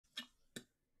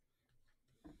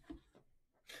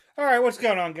Alright, what's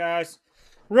going on, guys?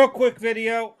 Real quick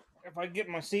video. If I get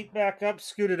my seat back up,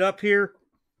 scoot it up here.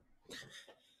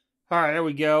 Alright, there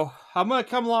we go. I'm going to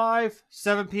come live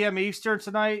 7 p.m. Eastern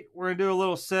tonight. We're going to do a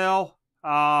little sale.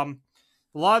 A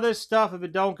lot of this stuff, if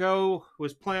it don't go,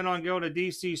 was planning on going to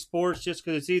DC Sports just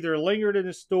because it's either lingered in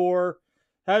the store,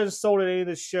 hasn't sold at any of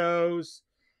the shows.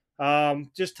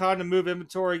 Just time to move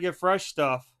inventory, get fresh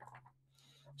stuff.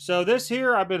 So this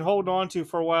here I've been holding on to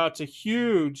for a while. It's a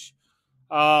huge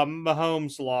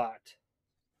Mahomes lot.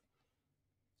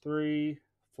 3,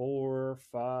 4,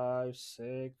 5,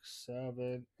 6,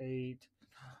 7, 8,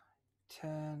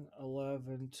 10,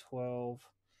 11, 12,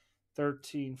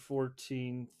 13,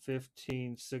 14,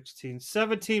 15, 16,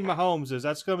 17 Mahomeses.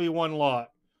 That's going to be one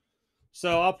lot.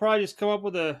 So I'll probably just come up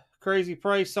with a crazy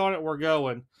price on it. We're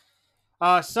going.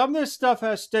 Some of this stuff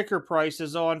has sticker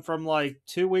prices on from like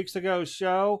 2 weeks ago's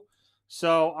show.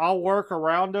 So I'll work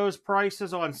around those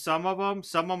prices on some of them.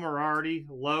 Some of them are already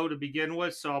low to begin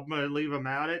with, so I'm going to leave them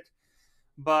at it.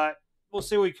 But we'll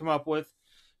see what we come up with.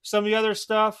 Some of the other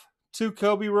stuff, 2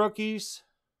 Kobe rookies.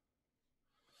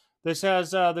 This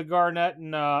has the Garnett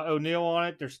and O'Neal on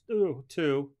it. There's 2.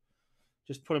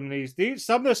 Just put them in these.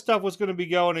 Some of this stuff was going to be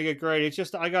going to get graded. It's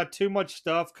just I got too much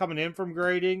stuff coming in from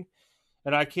grading,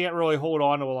 and I can't really hold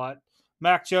on to a lot.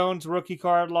 Mac Jones, rookie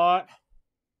card lot.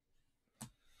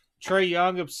 Trey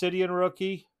Young, Obsidian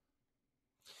rookie.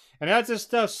 And as this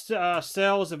stuff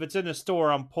sells, if it's in the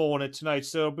store, I'm pulling it tonight.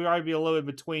 So it'll probably be a little in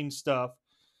between stuff.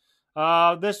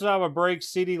 This will have a break,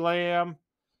 CeeDee Lamb,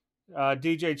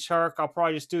 DJ Chark. I'll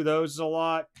probably just do those a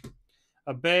lot.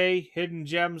 A Bay, Hidden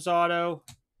Gems auto.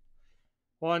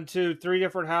 1, 2, 3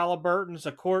 different Halliburtons.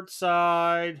 A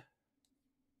courtside.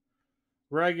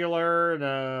 Regular and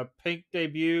a pink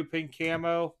debut, pink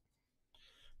camo.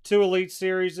 2 Elite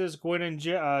Series, Gwen and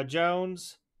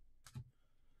Jones.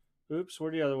 Oops,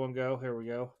 where'd the other one go? Here we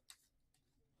go.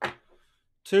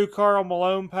 2 Karl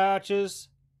Malone patches.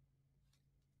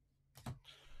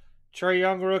 Trey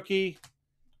Young rookie.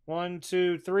 1,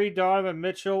 2, 3 Donovan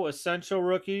Mitchell essential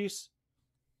rookies.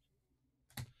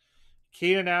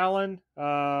 Keenan Allen.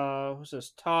 What's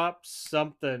this? Top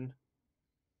something.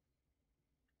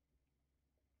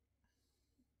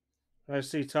 I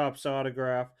see Top's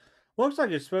autograph. Looks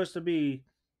like it's supposed to be.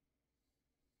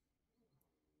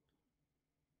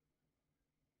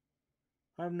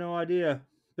 I have no idea.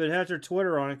 But it has her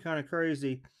Twitter on it. Kind of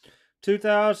crazy.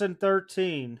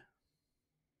 2013.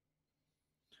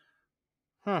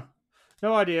 Huh.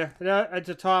 No idea. It's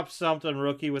a top something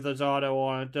rookie with his auto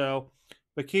on it, though.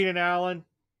 But Keenan Allen.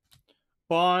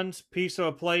 Bonds. Piece of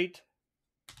a plate.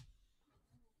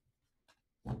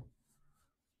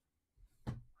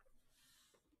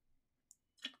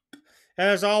 And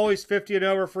as always, 50 and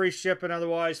over, free shipping.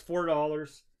 Otherwise,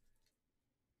 $4.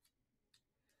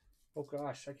 Oh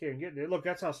gosh, I can't get it. Look,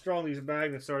 that's how strong these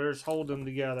magnets are. They're just holding them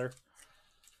together.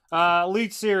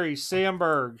 Elite Series,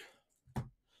 Sandberg.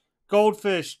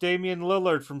 Goldfish, Damian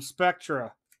Lillard from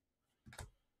Spectra.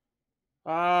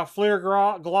 Fleer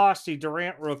Glossy,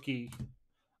 Durant rookie.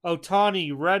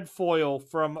 Otani, red foil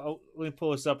from. Oh, let me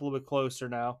pull this up a little bit closer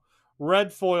now.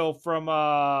 Red foil from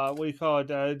what do you call it?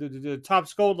 The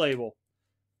Topps Gold label.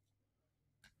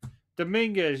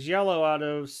 Dominguez, yellow out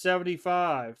of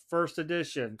 75, first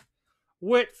edition.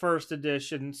 Witt, first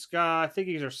edition. Sky, I think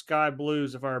these are sky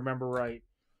blues if I remember right.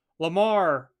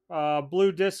 Lamar,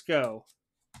 blue disco.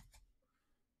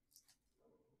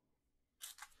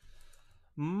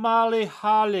 Molly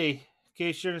Holly, in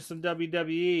case you're in some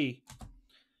WWE.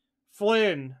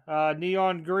 Flynn,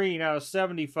 neon green out of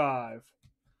 75.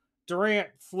 Durant,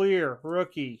 Fleer,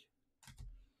 rookie.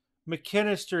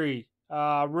 McKinstry,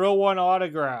 real one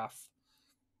autograph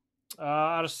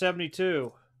out of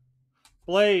 72.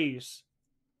 Blaze,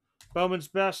 Bowman's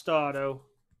Best auto,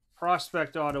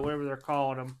 Prospect auto, whatever they're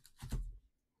calling them.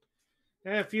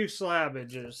 And a few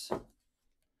slabbages.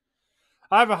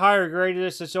 I have a higher grade of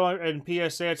this. It's only in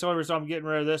PSA. It's the only reason I'm getting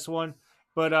rid of this one.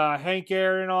 But Hank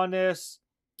Aaron on this.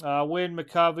 Win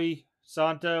McCovey.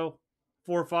 Santo.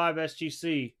 4-5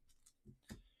 SGC.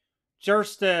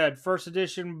 Jerstead. First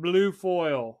edition blue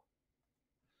foil.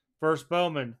 First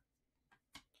Bowman.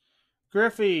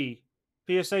 Griffey.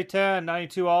 PSA 10.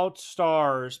 92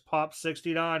 All-Stars. Pop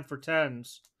 69 for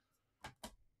 10s.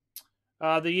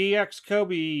 The EX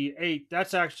Kobe 8.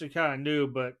 That's actually kind of new,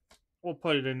 but we'll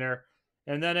put it in there.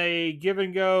 And then a give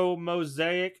and go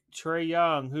mosaic Trey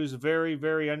Young, who's very,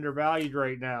 very undervalued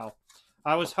right now.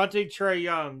 I was hunting Trey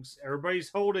Youngs. Everybody's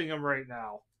holding them right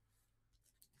now.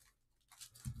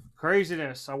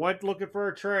 Craziness. I went looking for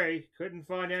a Trey. Couldn't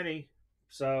find any.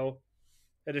 So,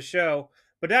 at a show.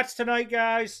 But that's tonight,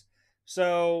 guys.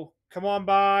 So, come on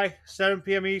by. 7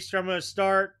 p.m. Eastern, I'm going to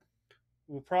start.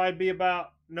 Will probably be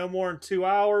about no more than 2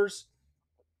 hours.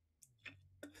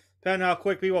 Depending how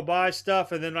quick people buy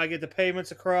stuff, and then I get the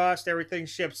payments across. Everything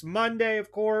ships Monday,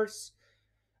 of course.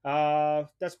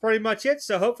 That's pretty much it.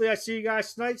 So hopefully I see you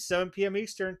guys tonight, 7 p.m.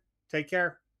 Eastern. Take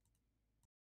care.